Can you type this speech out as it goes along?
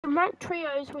ranked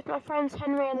trios with my friends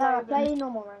Henry and No, I Logan. play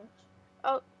normal ranked.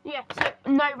 Oh, yeah, so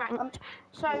no ranked.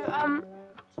 So,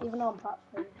 even though I'm part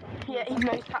 3. yeah, even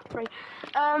though he's Pat 3.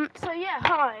 So yeah,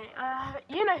 hi.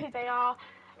 You know who they are.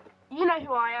 You know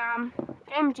who I am.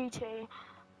 MGT.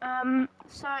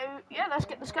 So, yeah, let's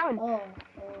get this going.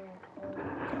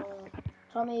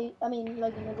 Tommy,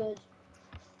 Logan, you're good.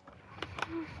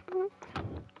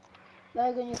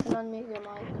 Logan, you can unmute your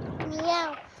mic.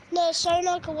 Yeah. No, so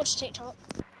I can watch TikTok.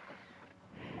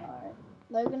 Alright.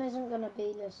 Logan isn't gonna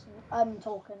be listening.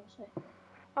 Talking, so.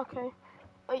 Okay.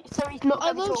 Wait, so he's not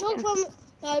going to be talking?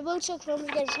 I will talk when we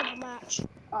get to the match.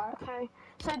 Alright. Okay.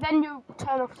 So then you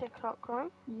turn off TikTok,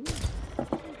 right? Yeah.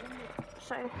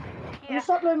 So, I'm just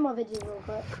uploading my video real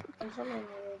quick. I'm just uploading my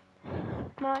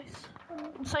video. Nice.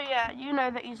 So yeah, you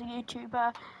know that he's a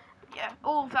YouTuber. Yeah,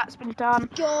 all of that's been done.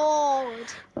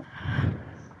 God.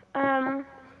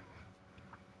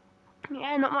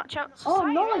 Yeah, not much else to Oh,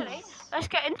 say, nice. really. Let's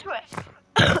get into it.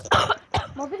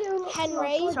 My video looks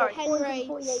Henry.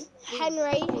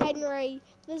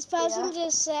 This person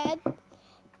just said,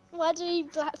 why do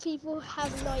black people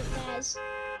have nightmares?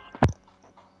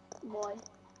 Why?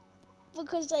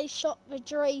 Because they shot the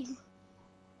dream.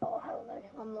 Oh, hell no.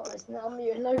 I'm not listening. I'm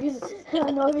muting Logan.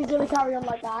 I know he's gonna carry on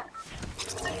like that.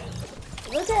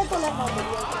 Look at if I let my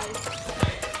video play.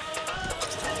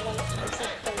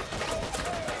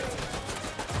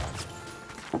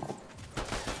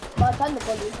 But I turned the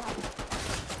volume down.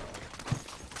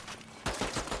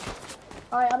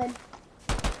 Alright, I'm in.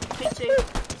 Me too.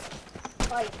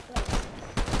 Right.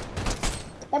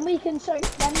 Then we can show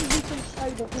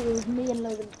the who me and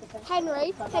Logan.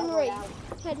 Henry.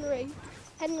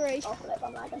 Oh, flip,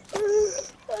 I'm lagging.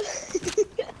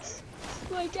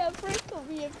 My girlfriend called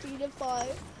me a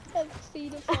pedophile.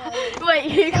 Wait,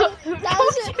 you got...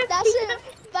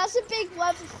 That's a big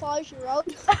word for 5-year-old.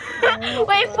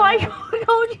 Wait,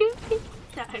 5-year-old you think?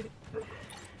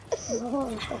 No.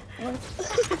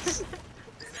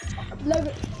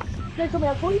 Logan, don't tell me, I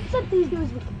thought you said these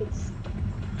girls were kids.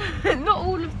 Not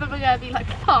all of them are going to be like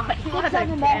 5. I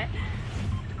don't care.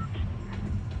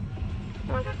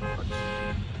 Oh my god.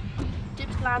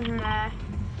 Dibs landing there.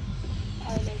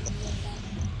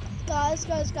 Guys.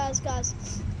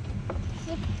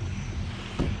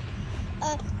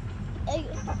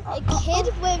 A kid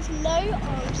with no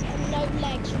arms and no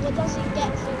legs, what does he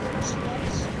get for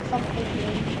Christmas?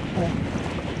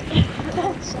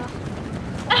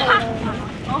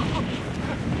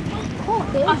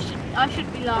 I should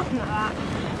be laughing at that.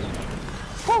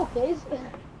 Talkies?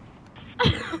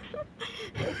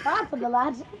 It's bad for the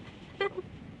lads.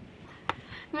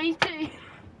 Me too.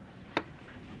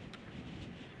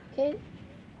 Okay.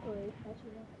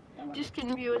 Just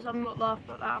kidding, viewers, I'm not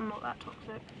laughing at that, I'm not that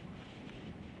toxic.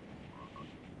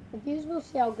 The viewers will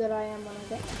see how good I am when I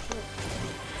get to it.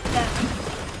 Yeah.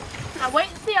 Now wait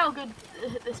to see how good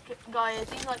this guy is.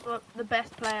 He's like the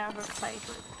best player I've ever played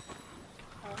with.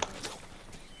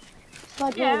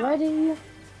 Like already.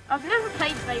 I've never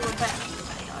played they were better than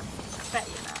me, I bet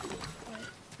you now.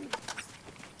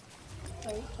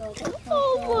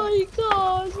 Oh my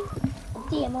god!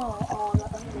 DMR. Oh, that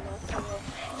doesn't really work.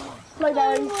 Flow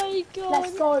berries. Oh my god.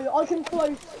 Let's go. I can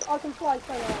fly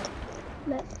so high.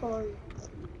 Let's go.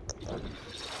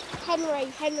 Henry.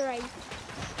 Henry.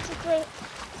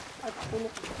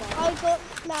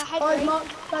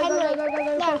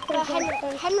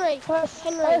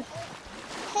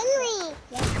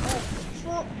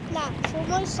 For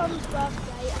my son's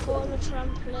birthday, I got him a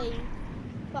trampoline,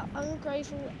 but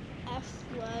ungrateful F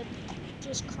word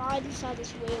just cried inside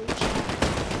his wheelchair.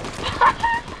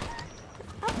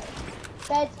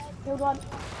 Dead. Killed one.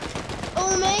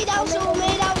 All me, that was all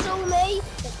me. That was all me.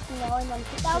 I'm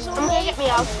gonna get me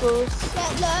out schools.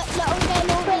 Look, I'm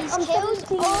getting all these kills.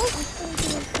 Oh,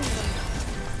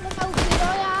 look how good I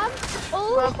am.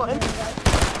 Oh, Well, I've got him.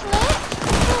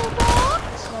 click,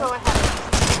 box. Go ahead.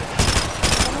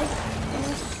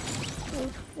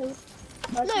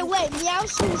 No, wait, meow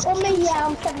schools. On me, yeah,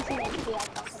 I'm 17 HP.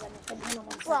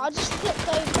 Bro, I just flipped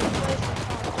over both the time.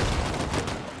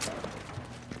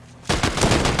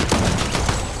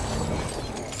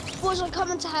 Boys, I'm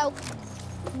coming to help.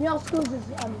 Meow schools is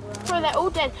Bro, they're all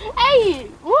dead. Hey!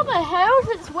 What the hell?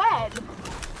 It's when?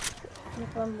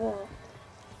 what?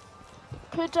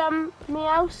 Could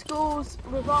Meow Schools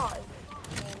revive?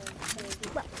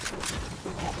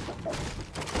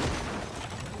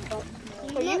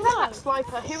 So you had that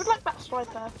sniper. Who would like that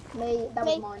sniper? Me, that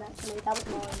was mine actually. That was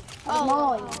mine. That was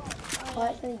mine. I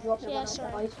actually dropped it when I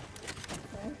died.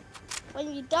 When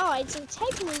you died, so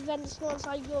technically then it's not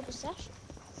inside your possession.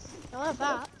 I have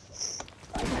that.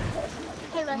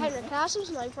 Henry, can I have some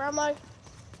sniper ammo?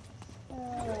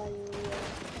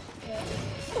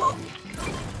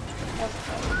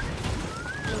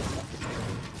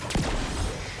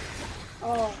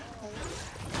 Oh.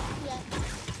 Yeah.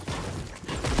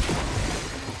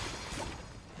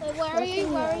 Wait, where are you?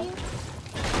 Where are you?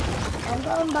 I'm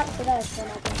going back to there so I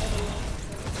can have a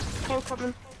look. I'm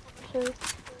coming. So,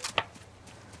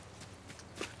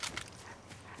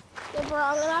 Yeah, bro,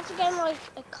 I'm gonna have to get like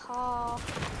a car.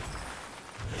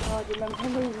 Oh, do you remember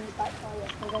when we used that car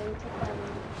yesterday? We took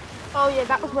oh yeah,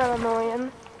 that was well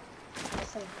annoying.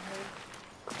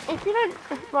 If you don't,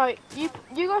 right, you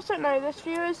guys don't know this,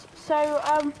 viewers. So No,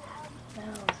 it's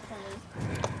funny.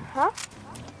 huh?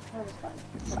 That was funny.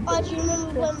 Oh, do you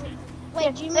remember when? Wait,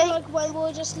 Yeah, do you they- mean like when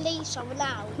we'll just leave someone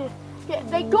out? Yeah,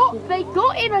 they got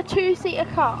in a 2-seater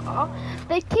car.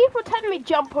 They keep on telling me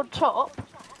jump on top.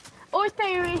 Or if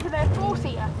they were in their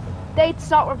 4-seater, they'd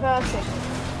start reversing.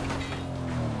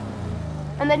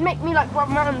 And they'd make me like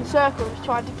run around in circles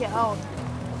trying to get on.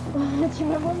 Do you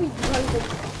remember when we drove it?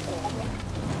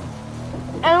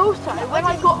 And also, when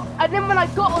I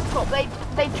got on top,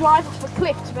 they drive off a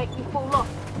cliff to make me fall off.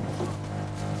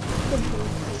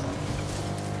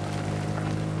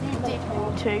 You did me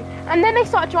too. And then they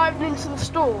started driving into the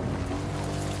storm.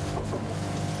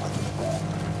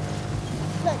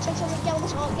 Look, check something, get on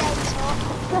top, get on top.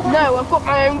 No, I've got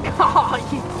my own car. No,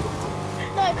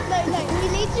 we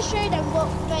need to show them what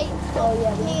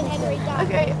me and Henry done.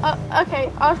 Okay,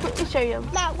 I'll quickly show you.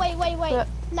 Nah, wait. Look.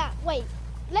 Nah, wait.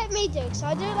 Let me do it, because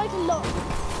I do it like a lot.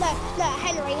 No,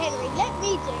 Henry, let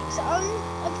me do it, because I'm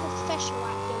a professional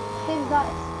at doing it. Things that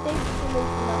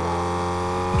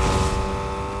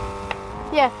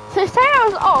Yeah, so say I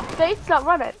was off, they'd start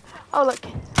running. Oh look.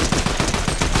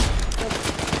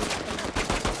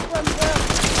 Run, run.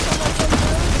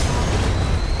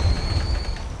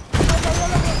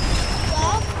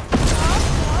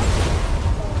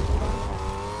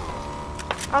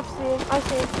 I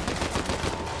see.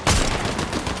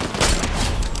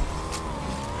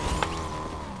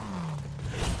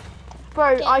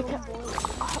 Bro, I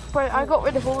got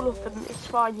rid of all of them. It's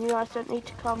fine. You guys don't need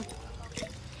to come.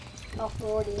 After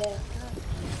already there.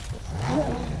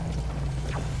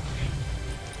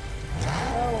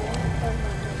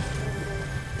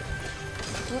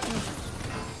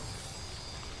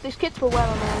 These kids were well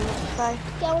on their way.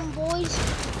 Get on, boys.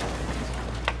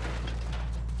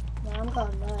 Yeah, I'm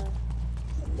going there.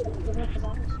 That was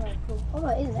so cool. Oh,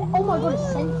 what is it? Oh my god,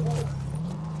 it's central.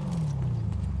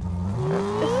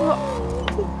 It's not.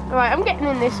 Right, I'm getting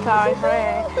in this car over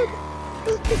here.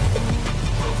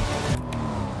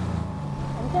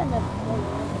 I'm getting there.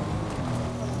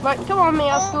 Right, come on, me,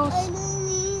 I schools.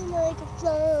 believe like a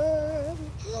flood.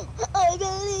 I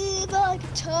believe I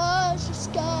can touch the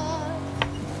sky.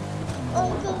 I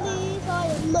believe I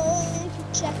am Michael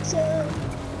Jackson.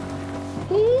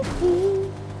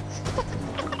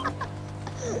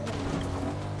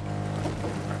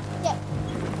 Yeah.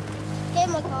 Get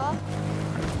in my car.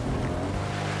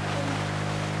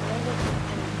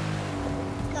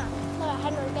 No,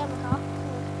 Henry, get in my car.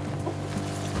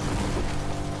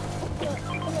 Look,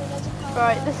 Henry, there's a car.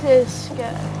 Right, this is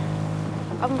good.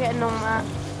 I'm getting on that.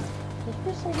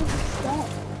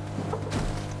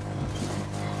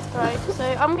 Right, so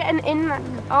I'm getting in that.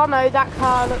 Oh no, that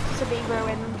car looks to be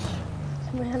ruined.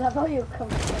 Man, I thought you were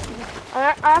coming.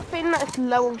 I think that it's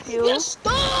low on fuel. Yes,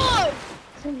 stop!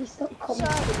 Somebody stop coming.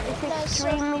 It's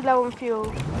extremely low on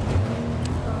fuel.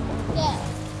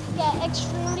 Yeah,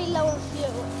 extremely low on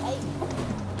fuel.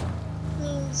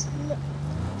 Means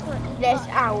Yeah, it's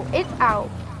out. It's out.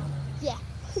 Yeah.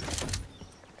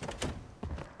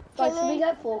 Right, so we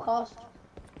get forecast.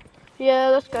 Yeah,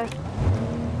 let's go.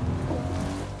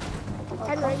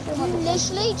 Henry, you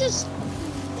literally just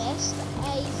missed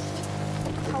a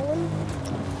Cohen.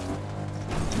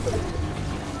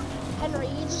 Henry,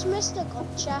 you just missed a god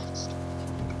chest.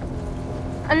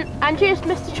 And you just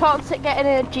missed a chance at getting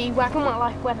in a G-Wagon while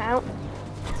life went out.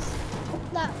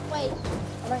 Nah, wait.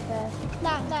 I don't care.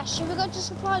 Nah, should we go to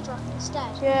supply drop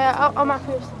instead? Yeah, I'm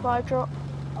happy with supply drop.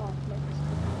 Oh, no.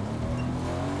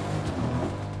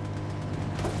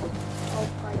 Oh,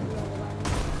 right, we are the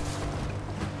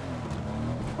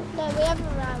No, we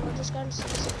haven't ran, we're just going to see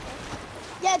something.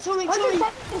 Yeah, Tommy! Amber's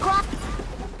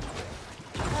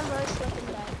flipping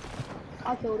dead.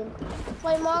 I killed him.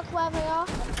 Wait, mark where they are.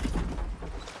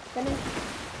 Finish.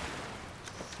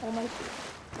 Almost.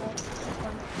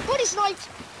 Body sniped!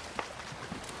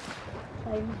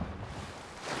 Same.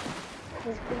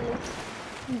 He's good.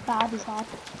 He's bad, he's bad.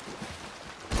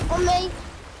 On me!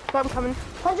 But I'm coming.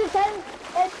 110!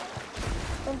 Ed!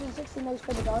 160 no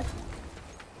spread the die.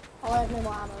 Oh, I have no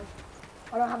more ammo.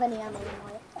 I don't have any ammo in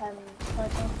my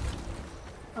sniper.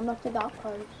 I'm not to that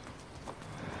close.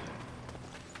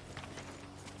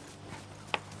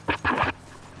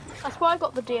 That's why I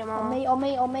got the DMR.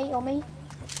 On me.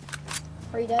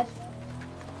 3 dead.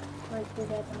 No, 3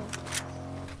 dead.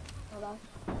 Hold on.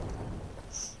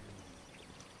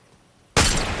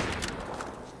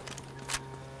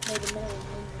 Maybe a million.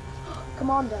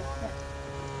 Commander. Yeah.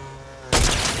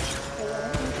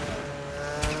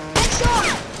 Headshot!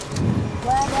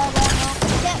 Where?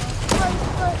 Yeah, bro,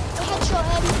 headshot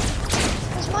him.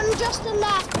 There's one just in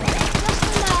there. Just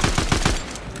in there.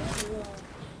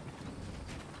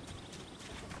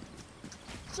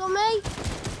 It's on me.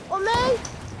 On me.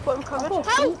 Got him covered.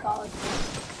 Help! Help!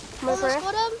 I'm over Almost here.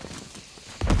 got him.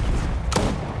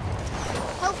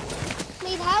 Help.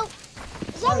 Need help.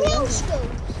 Is that real school?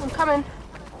 I'm coming.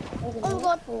 Oh my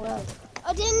god. I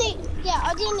didn't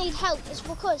need help. It's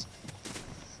because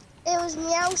it was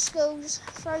Meow Schools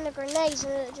throwing the grenades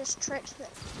and it just tricked me.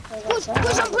 Push,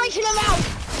 I'm breaking them out!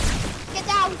 Get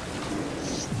down!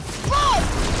 Boom!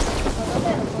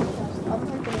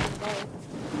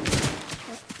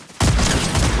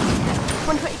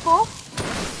 124.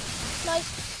 Nice.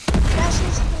 Now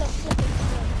she's gonna flip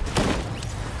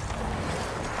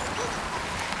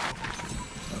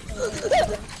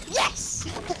it. Yes!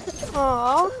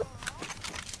 Aww.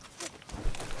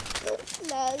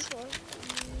 Nice one.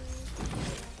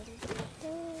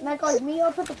 Now guys, me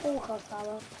up at the forecast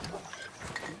tower.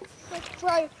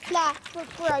 Bro,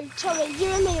 Tommy, you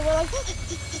and me were like,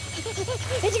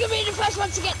 it's gonna be the first one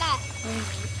to get that.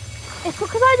 It's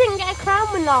because I didn't get a crown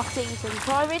win last season,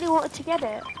 so I really wanted to get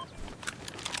it.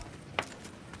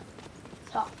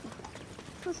 Top.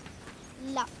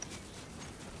 Luck.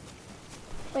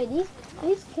 Wait,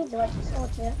 these kids are actually so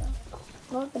cute.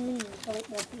 Not the memes, but like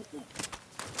they're people.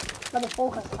 But the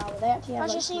forecast tower, they actually have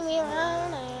As you like, see me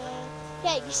around,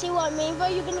 yeah, you see what I mean, bro?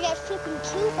 You're gonna get flipping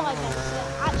killed by them. So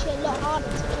they're actually a lot harder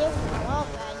to kill now,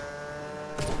 aren't they?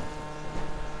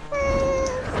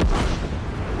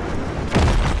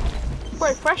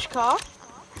 Bro, fresh car.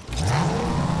 Yeah,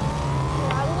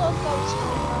 I'm gonna go to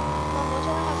Mum, what do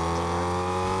I have for dinner?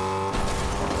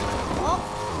 What?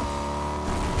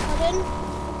 Pardon?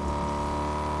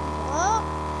 What?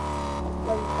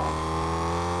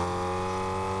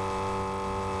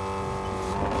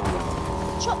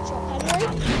 Chop, Henry.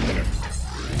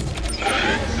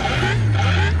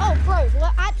 Oh, bro,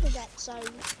 we're at the vet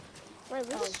zone. Bro,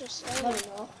 we're just no, saying.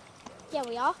 we're not. Yeah,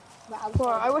 we are. Bro,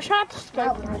 I wish I had the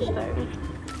scope on this though.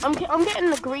 I'm getting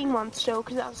the green one still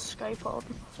because that's a scope on.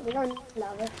 So we don't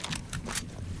love it.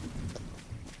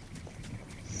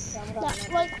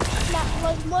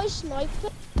 Like my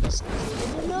sniper is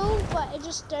criminal, but it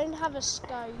just don't have a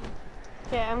scope.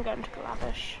 Yeah, I'm going to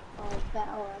Lavish. Oh, it's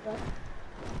better, but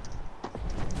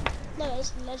No,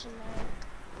 it's legendary.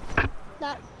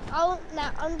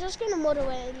 I'm just gonna model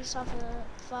it and stuff for the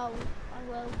phone. I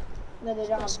will. no, they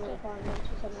don't That's have good. requirements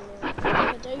or something.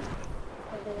 Never do.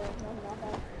 They don't, not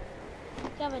that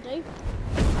Never do.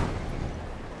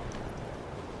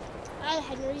 And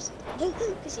Henry's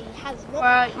because he has not.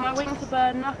 Right, my wings are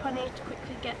burning up. I need to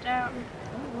quickly get down.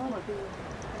 bad.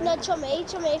 No, Tommy,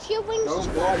 if your wings Don't is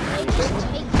worry, burning, just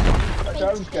take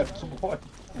Don't get boy.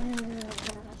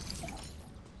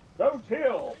 Don't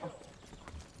kill.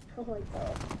 Oh my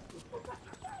god.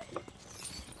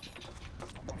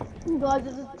 Guys,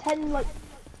 there's 10, like,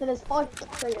 so there's 5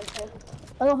 straight, okay?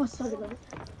 I almost saw it.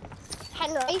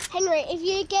 Henry, if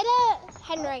you get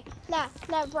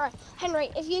a bro, Henry,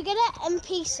 if you get an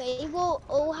NPC, we'll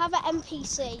all have an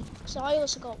NPC. So I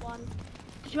also got one.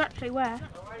 Did you actually wear?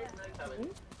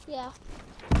 Yeah.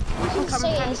 You can see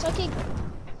it. It's like a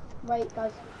Wait,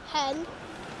 guys. hen.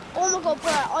 Oh my god,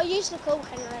 bro! I used to call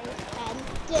Henry hen.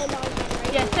 Didn't I,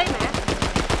 Henry? Yeah, same here.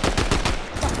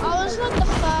 I was like the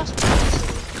first person.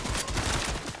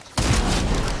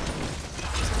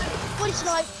 Body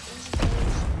snipe.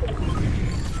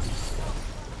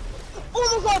 Oh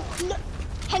my god! No.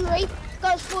 Henry,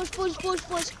 guys, boys,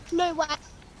 no way.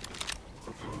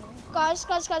 Guys,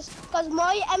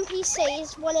 my NPC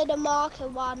is one of the marker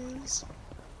ones.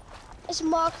 It's a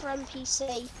marker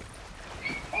NPC.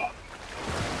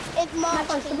 It marks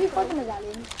Guys, can we people. find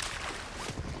medallions?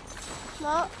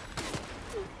 What?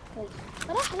 Please.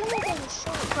 Where the hell am I getting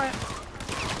shot? Right.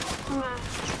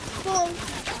 Go on.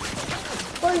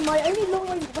 Sorry, my only long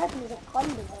range weapon is a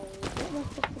thunder bow. What am I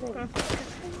supposed to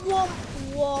do?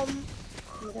 Wom.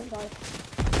 You don't die.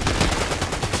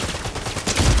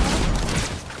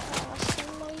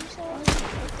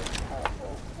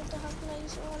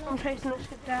 I'm chasing this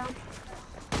kid down.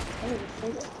 I need to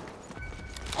shoot it.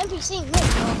 NPC, no.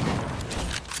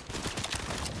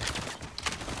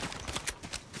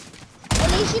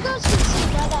 least you guys can see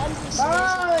where the NPC is. No,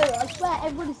 I swear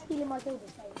everybody's stealing my kills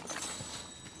this game.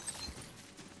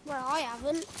 Well, I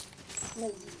haven't.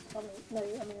 No, I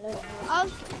mean,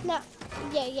 no.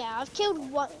 I've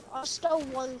killed one. I stole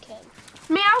one kill.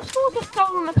 Meowscles have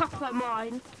stolen a couple of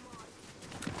mine.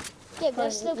 Yeah, but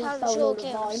it still counts your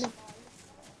kills.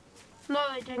 No,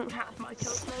 they didn't count my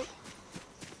kills, mate.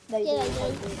 They Yeah, do.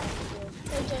 they do.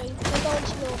 They do. They go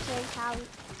into your kill count.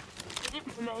 They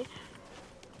didn't for me.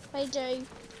 They do.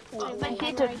 Oh, they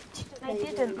Henry. didn't. They They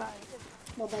didn't, do. though.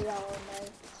 Well, they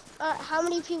are, How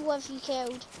many people have you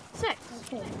killed? 6.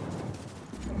 no. Okay.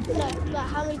 No, but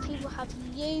how many people have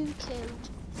you killed?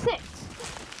 6.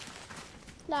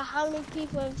 No, how many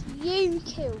people have you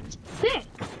killed? 6.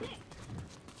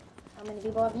 How many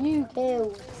people have you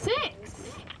killed? 6.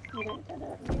 You don't get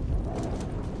it.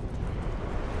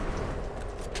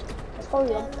 Let's go,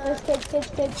 then. Let's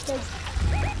kids.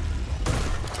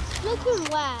 Looking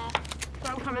where?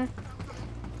 I'm coming.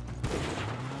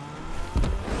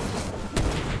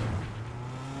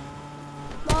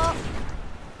 Mark.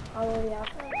 I already have.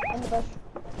 In the bush.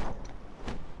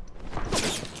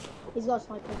 He's got a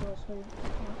sniper as well, so...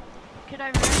 Get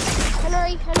over here.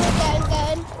 Henry, get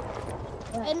in.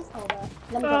 Yeah. In. Oh, there.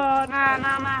 Let me go. Oh, nah.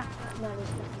 No,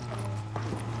 he's good.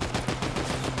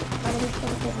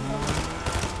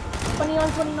 29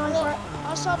 for it.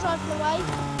 I'll start driving away.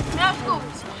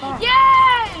 Meowscles. Oh.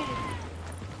 Yay!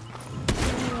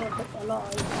 A lot.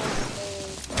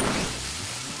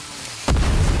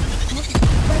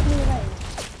 Break me away.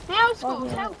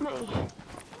 Meowscles, help me.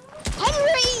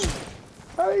 Henry!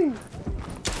 Hey!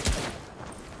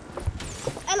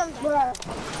 And I'm dead. Bruh.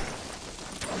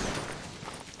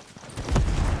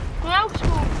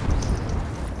 Meowscles.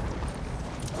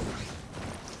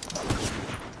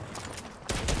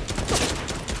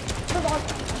 Come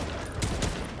on.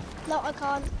 No, I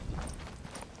can't.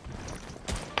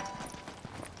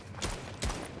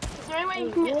 Is there any way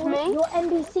you can get to me? Your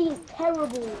NBC is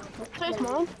terrible. So is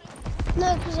mine.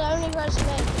 No, because I only res me.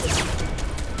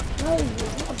 No,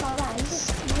 it's not about that. It's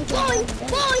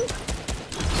just Mine!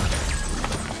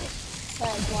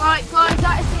 Alright guys,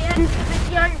 that is the end of the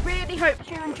video. Really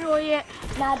hope you enjoy it.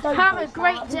 Nah, don't Have a post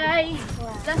great that. day.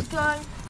 Let's go.